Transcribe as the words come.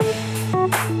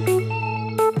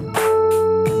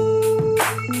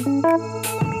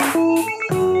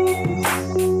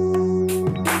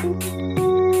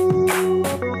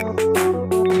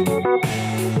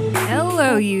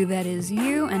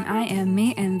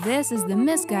this is the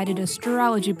Misguided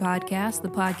Astrology Podcast, the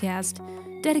podcast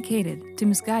dedicated to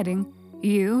misguiding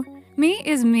you. Me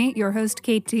is me, your host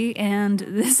KT, and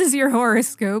this is your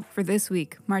horoscope for this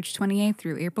week, March 28th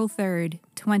through April 3rd,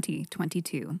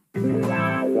 2022.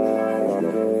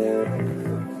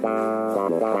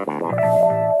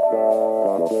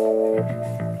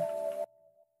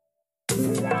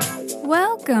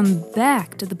 Welcome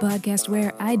back to the podcast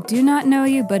where I do not know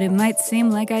you, but it might seem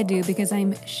like I do because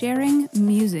I'm sharing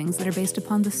musings that are based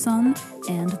upon the sun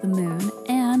and the moon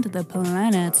and the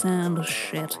planets and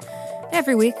shit.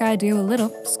 Every week I do a little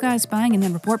sky spying and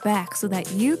then report back so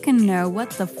that you can know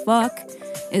what the fuck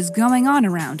is going on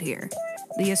around here.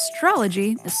 The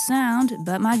astrology is sound,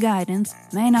 but my guidance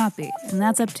may not be, and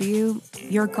that's up to you,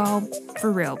 your call,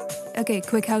 for real. Okay,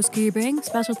 quick housekeeping.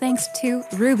 Special thanks to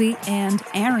Ruby and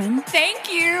Aaron. Thank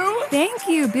you! Thank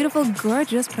you, beautiful,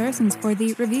 gorgeous persons, for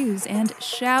the reviews and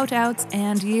shout-outs,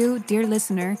 and you, dear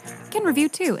listener, can review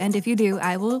too, and if you do,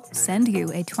 I will send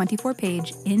you a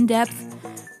 24-page, in-depth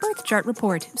birth chart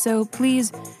report. So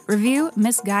please review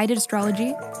Misguided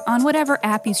Astrology on whatever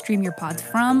app you stream your pods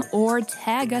from, or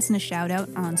tag us in a shout out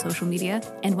on social media.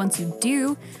 And once you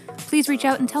do, please reach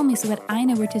out and tell me so that I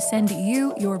know where to send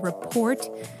you your report.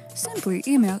 Simply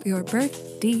email your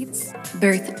birth dates,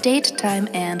 birth date, time,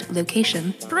 and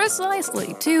location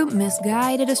precisely to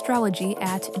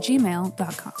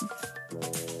misguidedastrology@gmail.com.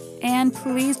 And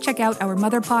please check out our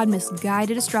mother pod,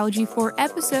 Misguided Astrology, for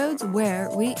episodes where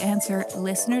we answer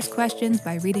listeners' questions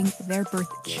by reading their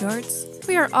birth charts.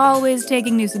 We are always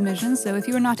taking new submissions, so if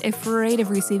you are not afraid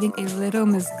of receiving a little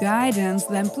misguidance,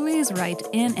 then please write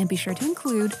in and be sure to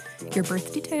include your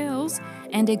birth details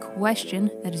and a question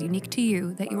that is unique to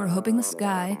you that you are hoping the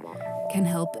sky can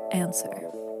help answer.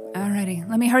 Alrighty,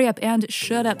 let me hurry up and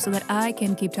shut up so that I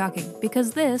can keep talking,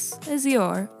 because this is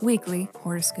your weekly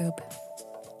horoscope.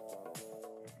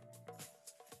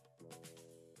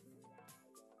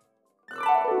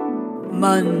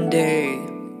 Monday.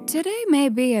 Today may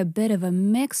be a bit of a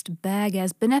mixed bag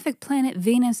as benefic planet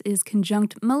Venus is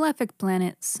conjunct malefic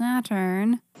planet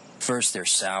Saturn. First they're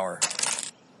sour,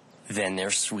 then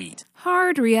they're sweet.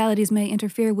 Hard realities may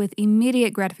interfere with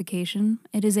immediate gratification.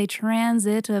 It is a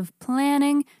transit of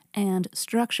planning and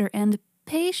structure and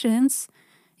patience,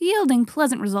 yielding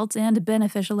pleasant results and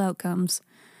beneficial outcomes.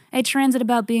 A transit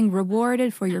about being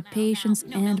rewarded for your patience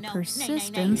and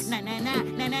persistence.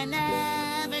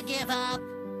 Never give up.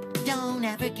 Don't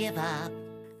ever give up.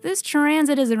 This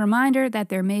transit is a reminder that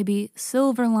there may be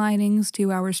silver linings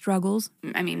to our struggles.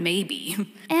 Maybe.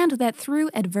 And that through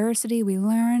adversity we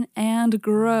learn and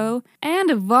grow and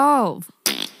evolve.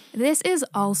 This is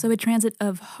also a transit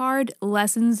of hard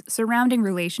lessons surrounding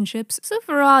relationships. So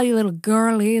for all you little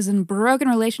girlies in broken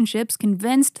relationships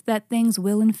convinced that things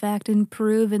will in fact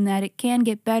improve and that it can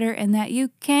get better and that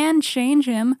you can change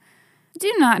him,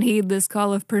 do not heed this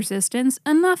call of persistence.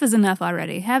 Enough is enough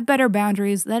already. Have better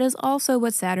boundaries. That is also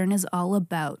what Saturn is all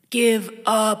about. Give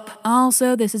up.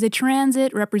 Also, this is a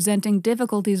transit representing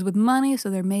difficulties with money, so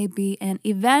there may be an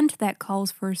event that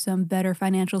calls for some better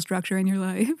financial structure in your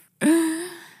life.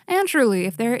 And truly,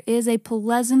 if there is a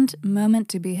pleasant moment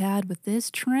to be had with this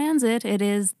transit, it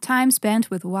is time spent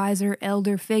with wiser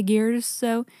elder figures,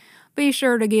 so be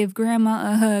sure to give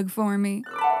Grandma a hug for me.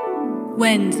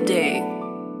 Wednesday.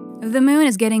 The moon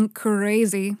is getting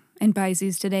crazy in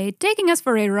Pisces today, taking us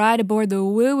for a ride aboard the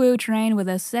woo-woo train with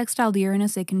a sextile to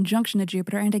Uranus, a conjunction to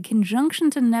Jupiter, and a conjunction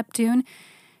to Neptune.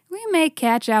 We may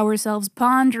catch ourselves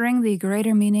pondering the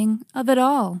greater meaning of it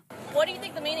all. What do you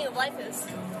think the meaning of life is?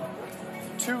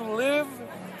 To live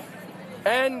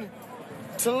in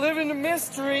a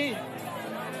mystery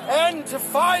and to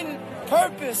find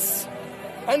purpose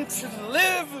and to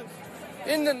live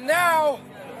in the now.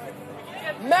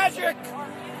 Magic.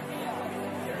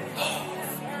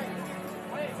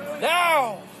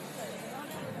 Now.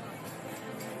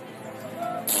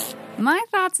 My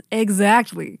thoughts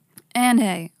exactly. And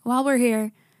hey, while we're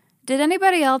here, did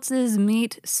anybody else's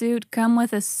meat suit come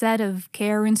with a set of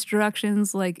care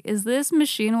instructions? Like, is this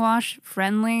machine wash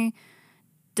friendly?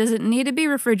 Does it need to be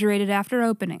refrigerated after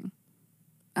opening?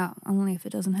 Oh, only if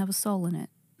it doesn't have a soul in it.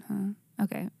 Huh?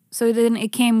 Okay. So then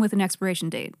it came with an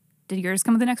expiration date. Did yours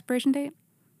come with an expiration date?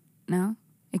 No?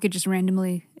 It could just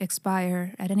randomly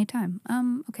expire at any time.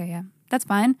 Okay, yeah. That's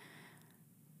fine.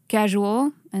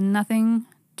 Casual and nothing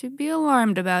to be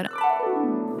alarmed about.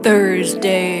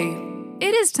 Thursday.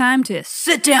 It is time to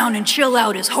sit down and chill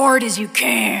out as hard as you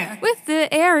can with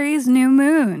the Aries new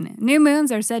moon. New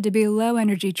moons are said to be low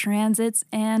energy transits,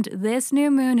 and this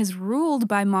new moon is ruled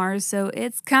by Mars, so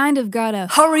it's kind of got a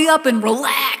hurry up and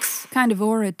relax kind of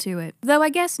aura to it. Though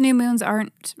I guess new moons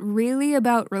aren't really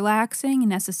about relaxing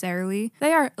necessarily.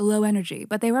 They are low energy,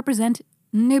 but they represent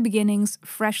new beginnings,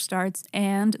 fresh starts,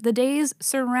 and the days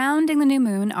surrounding the new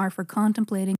moon are for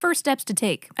contemplating first steps to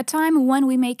take, a time when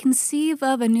we may conceive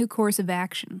of a new course of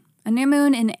action. A new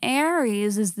moon in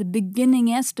Aries is the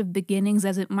beginningest of beginnings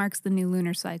as it marks the new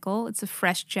lunar cycle. It's a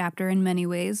fresh chapter in many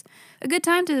ways. A good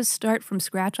time to start from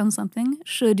scratch on something,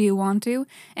 should you want to,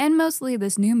 and mostly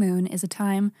this new moon is a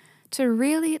time to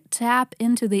really tap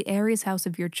into the Aries house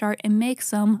of your chart and make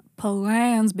some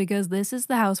plans, because this is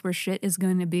the house where shit is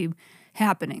going to be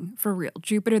happening for real.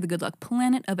 Jupiter, the good luck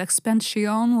planet of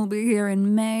expansion, will be here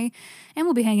in May, and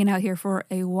we'll be hanging out here for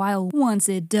a while once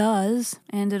it does,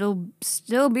 and it'll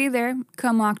still be there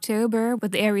come October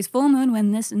with the Aries full moon,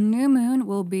 when this new moon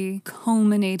will be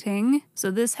culminating.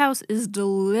 So this house is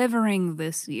delivering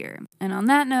this year. And on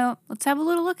that note, let's have a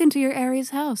little look into your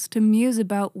Aries house to muse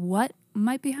about what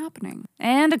might be happening.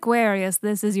 And Aquarius,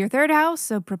 this is your third house,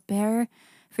 so prepare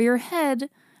for your head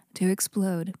to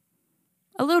explode.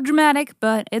 A little dramatic,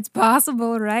 but it's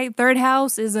possible, right? Third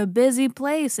house is a busy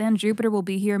place, and Jupiter will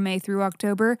be here May through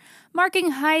October,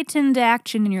 marking heightened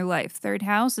action in your life. Third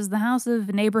house is the house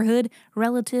of neighborhood,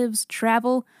 relatives,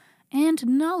 travel, and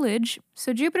knowledge.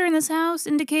 So Jupiter in this house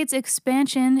indicates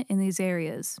expansion in these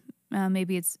areas.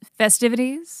 Maybe it's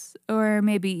festivities, or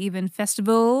maybe even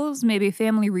festivals, maybe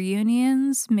family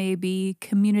reunions, maybe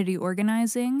community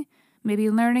organizing,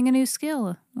 maybe learning a new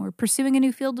skill, or pursuing a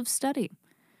new field of study.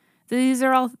 These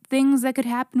are all things that could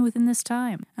happen within this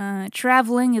time.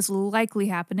 Traveling is likely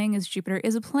happening, as Jupiter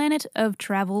is a planet of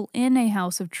travel in a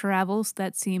house of travel, so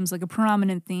that seems like a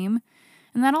prominent theme.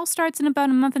 And that all starts in about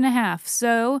a month and a half,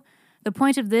 so the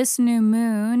point of this new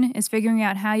moon is figuring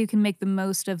out how you can make the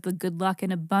most of the good luck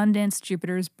and abundance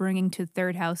Jupiter is bringing to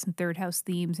third house and third house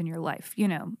themes in your life. You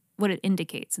know, what it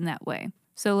indicates in that way.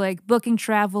 So like booking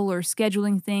travel or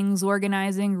scheduling things,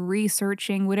 organizing,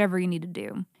 researching, whatever you need to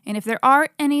do. And if there are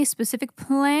any specific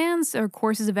plans or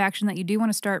courses of action that you do want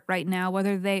to start right now,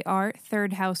 whether they are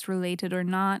third house related or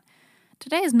not,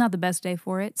 today is not the best day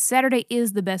for it. Saturday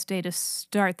is the best day to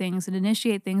start things and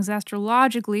initiate things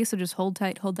astrologically, so just hold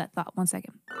tight, hold that thought 1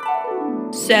 second.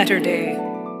 Saturday.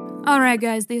 Alright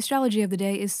guys, the astrology of the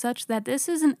day is such that this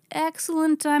is an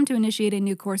excellent time to initiate a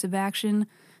new course of action,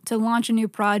 to launch a new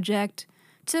project,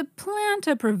 to plant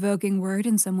a provoking word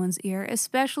in someone's ear,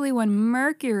 especially when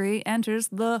Mercury enters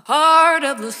the heart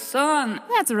of the sun.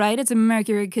 That's right, it's a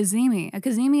Mercury Cazimi. A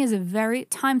Cazimi is a very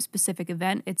time-specific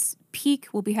event. Its peak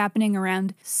will be happening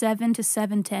around 7 to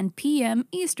 7:10 p.m.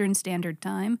 Eastern Standard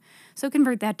Time, so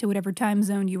convert that to whatever time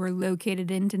zone you are located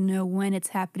in to know when it's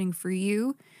happening for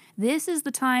you. This is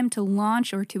the time to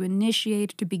launch or to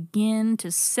initiate, to begin,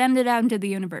 to send it out into the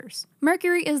universe.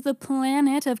 Mercury is the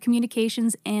planet of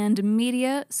communications and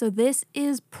media, so this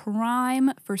is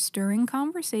prime for stirring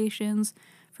conversations,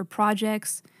 for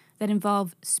projects that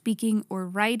involve speaking or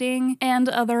writing, and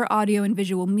other audio and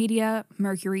visual media.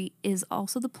 Mercury is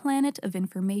also the planet of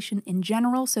information in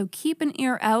general, so keep an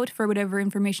ear out for whatever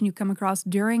information you come across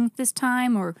during this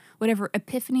time, or whatever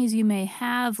epiphanies you may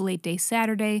have late day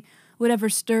Saturday. Whatever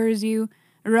stirs you,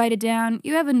 write it down.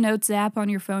 You have a notes app on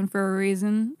your phone for a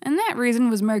reason, and that reason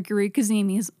was Mercury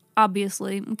Cazimi's,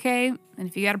 obviously, okay? And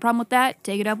if you got a problem with that,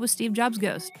 take it up with Steve Jobs'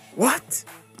 ghost. What?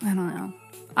 I don't know.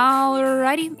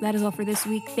 Alrighty, that is all for this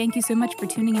week. Thank you so much for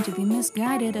tuning into the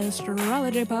Misguided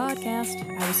Astrology Podcast.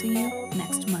 I will see you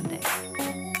next Monday.